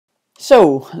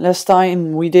So, last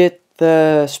time we did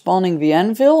the spawning the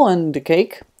anvil and the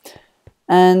cake.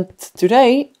 And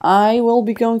today I will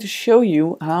be going to show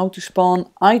you how to spawn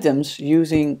items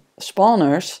using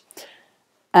spawners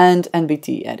and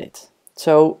NBT edit.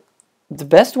 So, the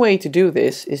best way to do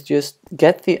this is just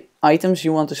get the items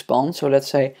you want to spawn. So let's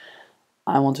say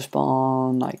I want to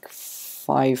spawn like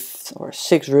 5 or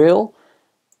 6 rail.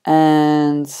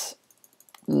 And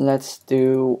let's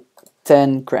do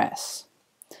 10 grass.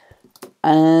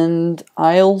 And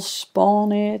I'll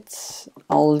spawn it.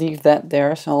 I'll leave that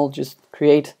there, so I'll just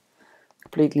create a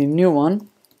completely new one.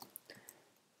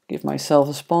 Give myself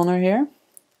a spawner here.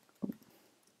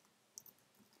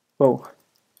 Whoa.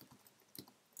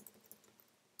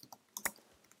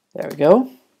 There we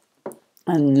go.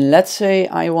 And let's say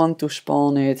I want to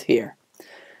spawn it here.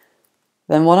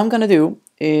 Then what I'm going to do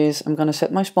is I'm going to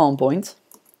set my spawn point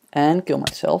and kill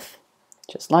myself,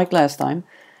 just like last time.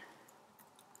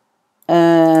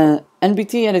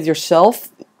 NBT edit yourself.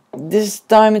 This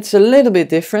time it's a little bit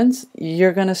different.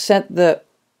 You're gonna set the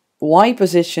Y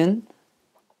position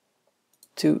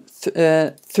to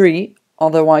 3,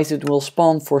 otherwise it will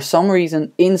spawn for some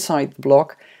reason inside the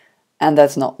block, and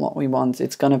that's not what we want.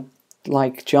 It's gonna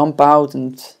like jump out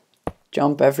and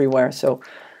jump everywhere. So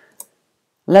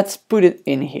let's put it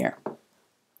in here.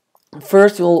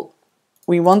 First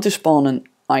we want to spawn an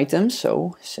item,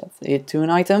 so set it to an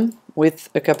item with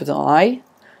a capital I,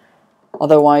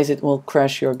 otherwise it will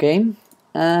crash your game.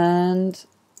 And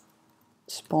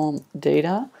spawn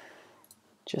data,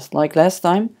 just like last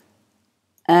time,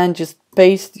 and just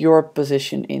paste your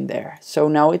position in there. So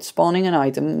now it's spawning an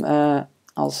item.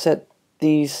 I'll set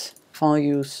these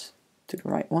values to the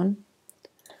right one.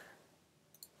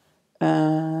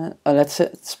 Let's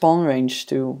set spawn range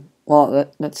to,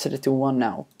 well, let's set it to 1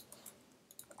 now.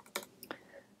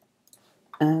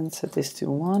 And set this to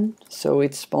 1, so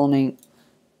it's spawning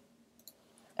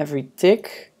every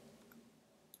tick.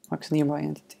 Max nearby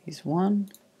entities 1.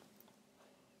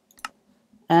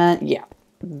 And yeah,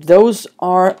 those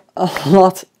are a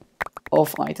lot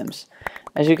of items.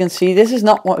 As you can see, this is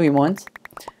not what we want.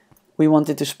 We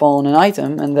wanted to spawn an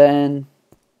item and then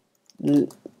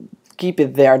keep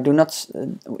it there.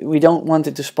 We don't want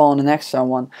it to spawn an extra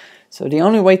one. So the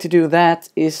only way to do that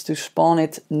is to spawn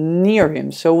it near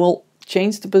him. So we'll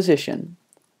change the position.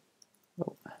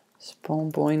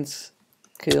 Spawn points,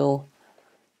 kill.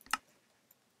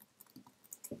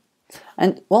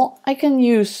 And well, I can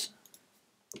use.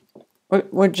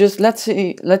 We're just let's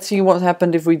see what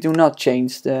happened if we do not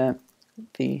change the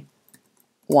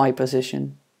Y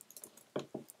position.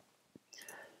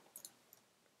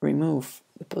 Remove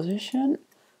the position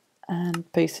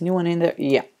and paste a new one in there.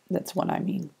 Yeah, that's what I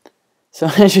mean. So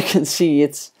as you can see,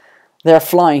 they're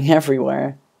flying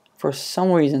everywhere. For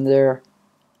some reason they're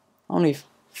only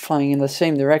flying in the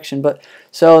same direction, but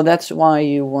so that's why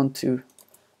you want to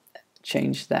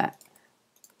change that.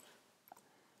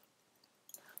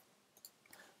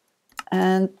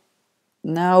 And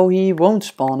now he won't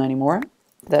spawn anymore.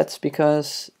 That's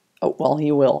because, oh well,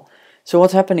 he will. So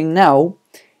what's happening now,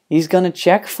 he's gonna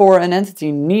check for an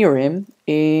entity near him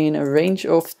in a range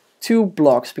of 2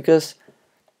 blocks, because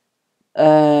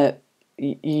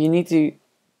you need to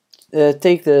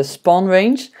take the spawn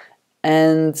range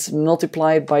and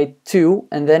multiply it by 2,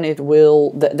 and then it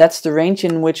will, that's the range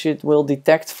in which it will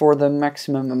detect for the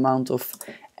maximum amount of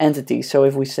entities. So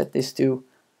if we set this to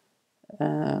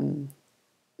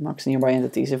max nearby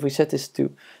entities, if we set this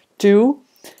to 2,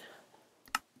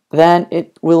 then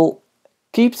it will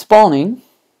keep spawning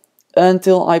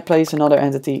until I place another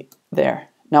entity there.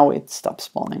 Now it stops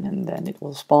spawning, and then it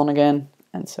will spawn again,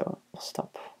 and so it will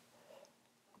stop.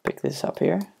 Pick this up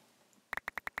here.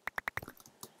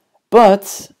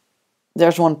 But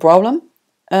there's one problem.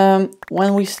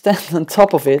 When we stand on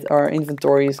top of it, our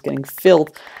inventory is getting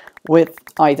filled with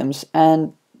items,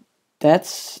 and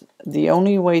that's the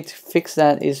only way to fix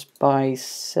that is by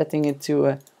setting it to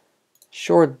a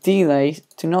short delay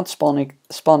to not spawn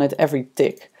it every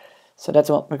tick. So that's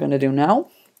what we're going to do now.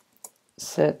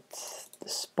 Set the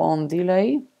spawn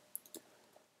delay.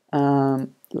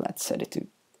 Let's set it to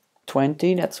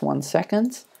 20. That's 1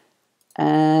 second.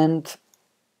 And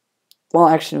well,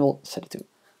 actually, we'll set it to,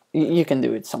 you can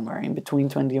do it somewhere in between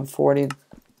 20 and 40. It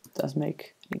does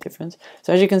make any difference.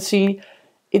 So as you can see,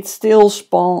 it still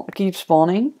keeps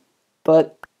spawning,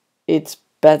 but it's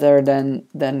better than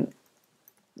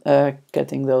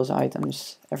getting those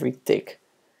items every tick.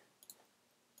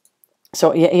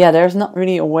 So yeah, there's not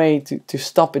really a way to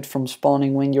stop it from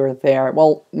spawning when you're there.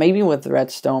 Well, maybe with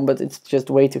redstone, but it's just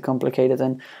way too complicated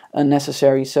and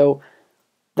unnecessary. So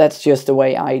that's just the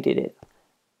way I did it.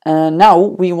 Now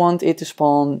we want it to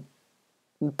spawn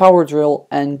power drill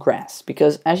and grass,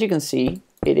 because as you can see,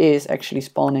 it is actually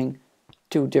spawning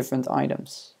 2 different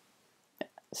items.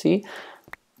 See?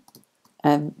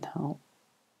 And now,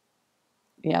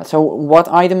 yeah, so what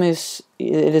item it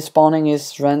is spawning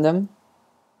is random,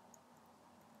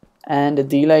 and the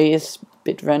delay is a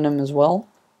bit random as well.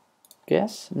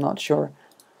 Guess, I'm not sure.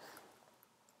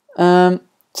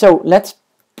 So let's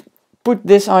put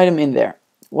this item in there.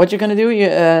 What you're gonna do,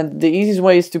 the easiest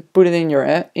way is to put it in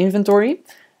your inventory,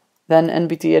 then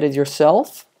npt edit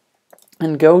yourself,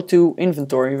 and go to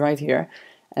inventory right here.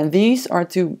 And these are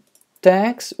 2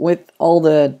 tags with all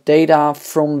the data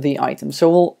from the item. So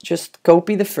we'll just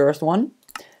copy the first one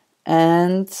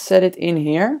and set it in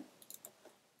here.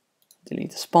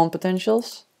 Delete the spawn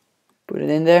potentials, put it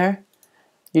in there.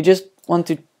 You just want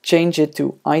to change it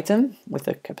to item with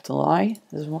a capital I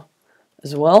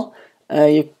as well.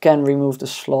 You can remove the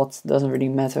slot, doesn't really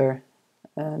matter.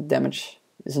 Damage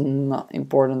is not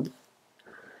important.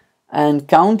 And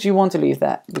count, you want to leave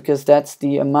that, because that's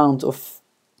the amount of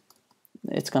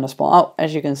it's gonna spawn. Oh,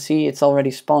 as you can see, it's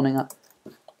already spawning up.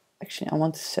 Actually, I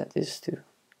want to set this to...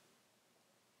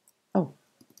 Oh.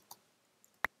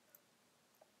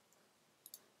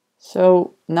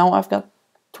 So now I've got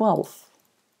 12.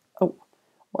 Oh,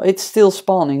 well, it's still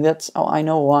spawning. That's... Oh, I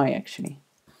know why, actually.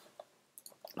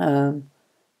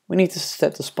 We need to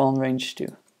set the spawn range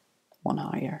to 1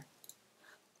 higher.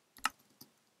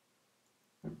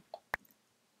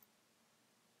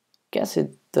 Guess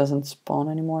it doesn't spawn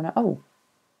anymore now. Oh.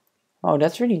 Oh,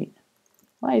 that's really...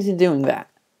 Why is it doing that?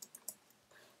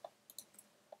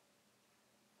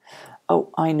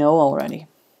 Oh, I know already.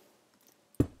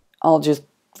 I'll just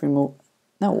remove...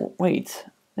 No, wait.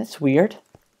 That's weird.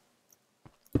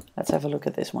 Let's have a look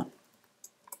at this one.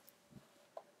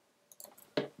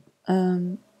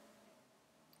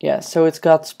 Yeah, so it's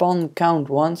got spawn count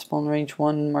 1, spawn range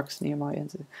 1, marks nearby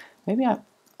entity. Maybe I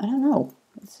don't know.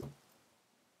 It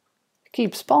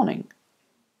keeps spawning.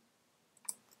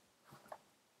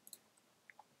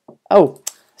 Oh,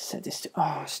 set this to...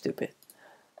 Oh, stupid.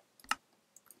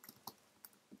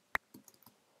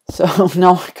 So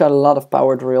now I got a lot of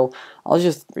power drill. I'll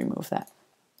just remove that.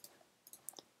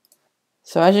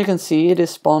 So as you can see, it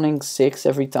is spawning 6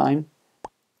 every time.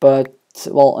 But,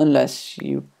 well, unless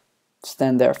you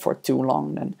stand there for too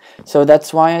long then. So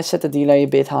that's why I set the delay a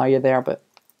bit higher there, but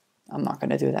I'm not going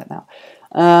to do that now.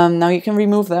 Now you can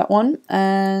remove that one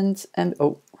and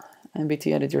oh,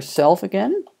 nbt edit yourself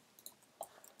again.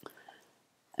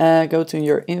 Go to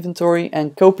your inventory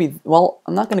and copy. Well,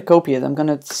 I'm not going to copy it. I'm going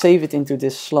to save it into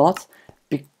this slot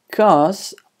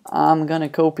because I'm going to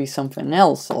copy something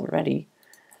else already.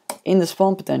 In the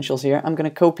spawn potentials here, I'm going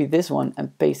to copy this one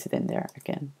and paste it in there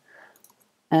again.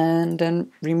 And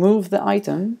then remove the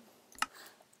item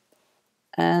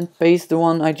and paste the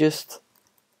one I just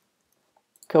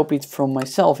copied from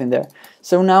myself in there.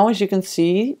 So now, as you can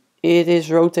see, it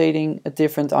is rotating a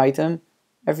different item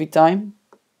every time.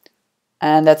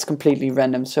 And that's completely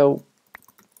random. So,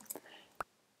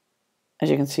 as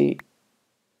you can see,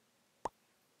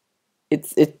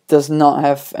 it does not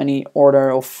have any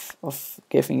order of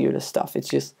giving you the stuff. It's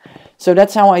just... So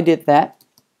that's how I did that.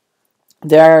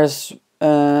 There's...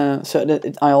 so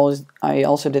that I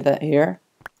also did that here.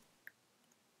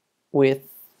 With,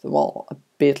 well, a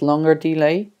bit longer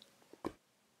delay.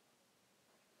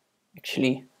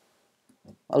 Actually,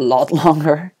 a lot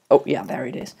longer. Oh, yeah, there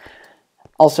it is.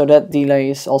 Also, that delay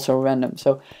is also random.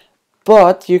 So,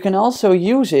 but you can also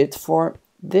use it for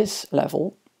this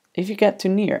level. If you get too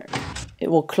near,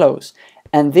 it will close.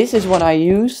 And this is what I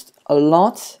used a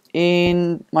lot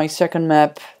in my second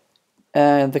map,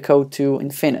 the code to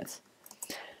Infinite.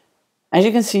 As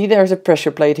you can see, there's a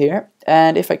pressure plate here.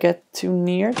 And if I get too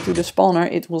near to the spawner,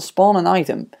 it will spawn an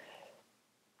item.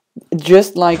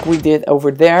 Just like we did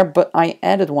over there, but I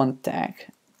added one tag.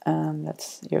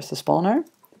 Here's the spawner.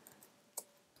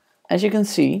 As you can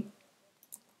see,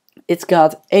 it's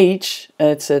got H,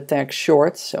 it's a tag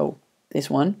short, so this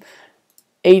one.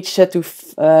 H set to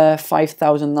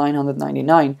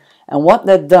 5,999. And what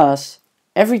that does,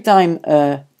 every time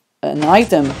an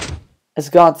item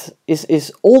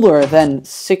is older than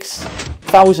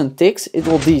 6,000 ticks, it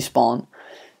will despawn.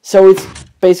 So it's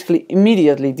basically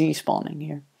immediately despawning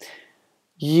here.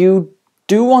 You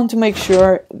do want to make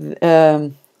sure,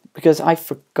 because I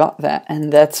forgot that,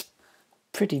 and that's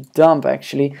pretty dumb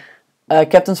actually.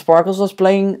 Captain Sparkles was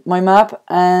playing my map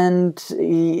and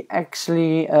he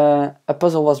actually, a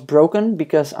puzzle was broken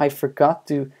because I forgot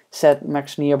to set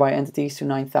max nearby entities to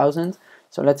 9,000.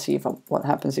 So let's see what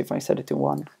happens if I set it to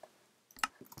 1.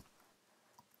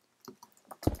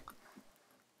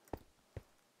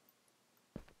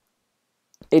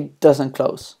 it doesn't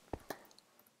close.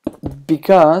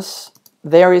 Because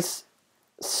there is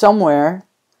somewhere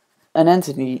an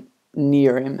entity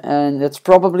near him, and it's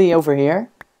probably over here,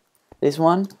 this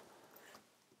one.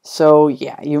 So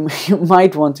yeah, you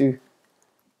might want to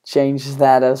change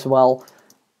that as well.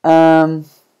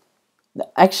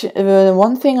 Actually,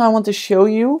 one thing I want to show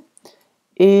you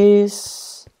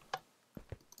is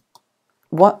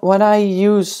what I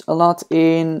use a lot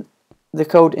in the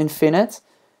code Infinite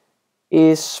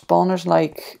is spawners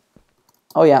like,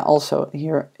 oh yeah, also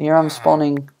here I'm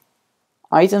spawning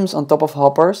items on top of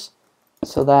hoppers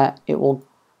so that it will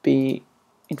be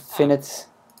infinite.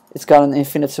 It's got an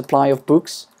infinite supply of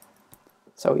books.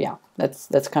 So yeah,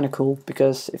 that's kind of cool,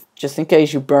 because if just in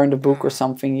case you burn the book or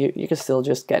something, you can still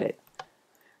just get it.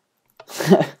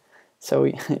 So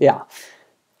yeah,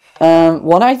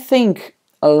 what I think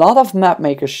a lot of map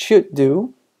makers should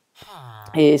do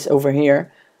is over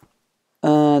here.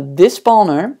 This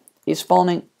spawner is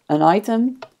spawning an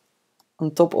item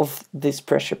on top of this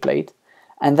pressure plate,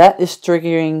 and that is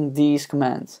triggering these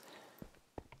commands.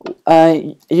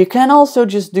 You can also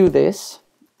just do this.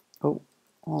 Oh,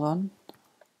 hold on.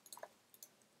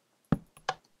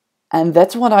 And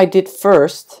that's what I did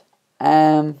first.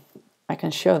 I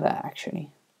can show that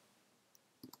actually.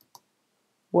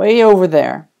 Way over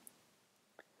there.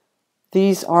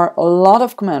 These are a lot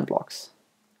of command blocks.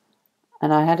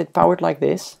 And I had it powered like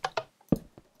this.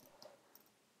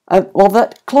 Well,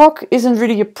 that clock isn't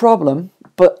really a problem,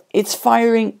 but it's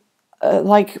firing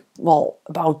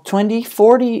about 20,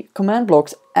 40 command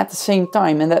blocks at the same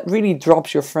time, and that really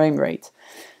drops your frame rate.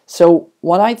 So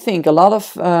what I think a lot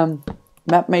of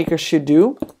map makers should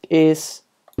do is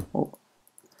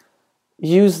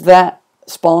use that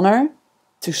spawner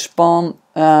to spawn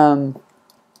an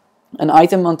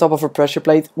item on top of a pressure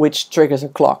plate, which triggers a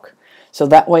clock. So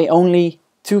that way only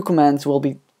 2 commands will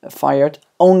be fired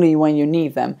only when you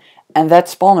need them. And that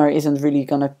spawner isn't really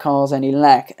going to cause any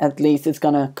lag. At least it's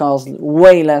going to cause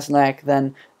way less lag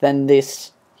than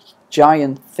this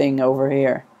giant thing over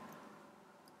here.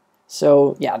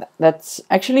 So yeah, that's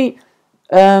actually...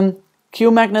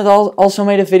 Qmagnet also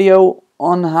made a video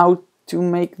on how to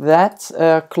make that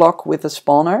clock with a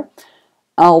spawner.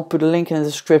 I'll put a link in the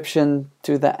description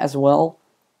to that as well.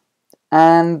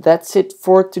 And that's it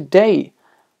for today.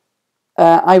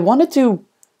 I wanted to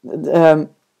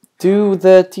do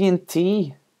the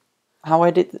TNT, how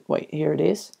I did, wait, here it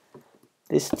is.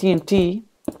 This TNT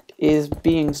is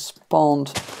being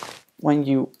spawned when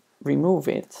you remove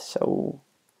it. So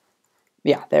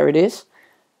yeah, there it is.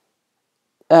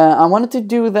 I wanted to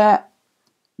do that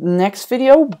next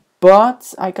video,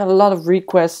 but I got a lot of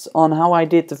requests on how I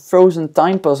did the frozen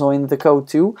time puzzle in the code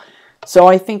too. So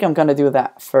I think I'm gonna do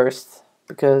that first,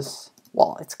 because,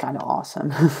 well, it's kind of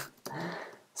awesome.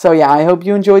 So yeah, I hope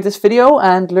you enjoyed this video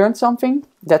and learned something.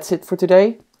 That's it for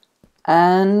today.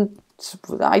 And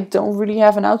I don't really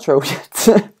have an outro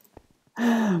yet.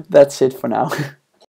 That's it for now.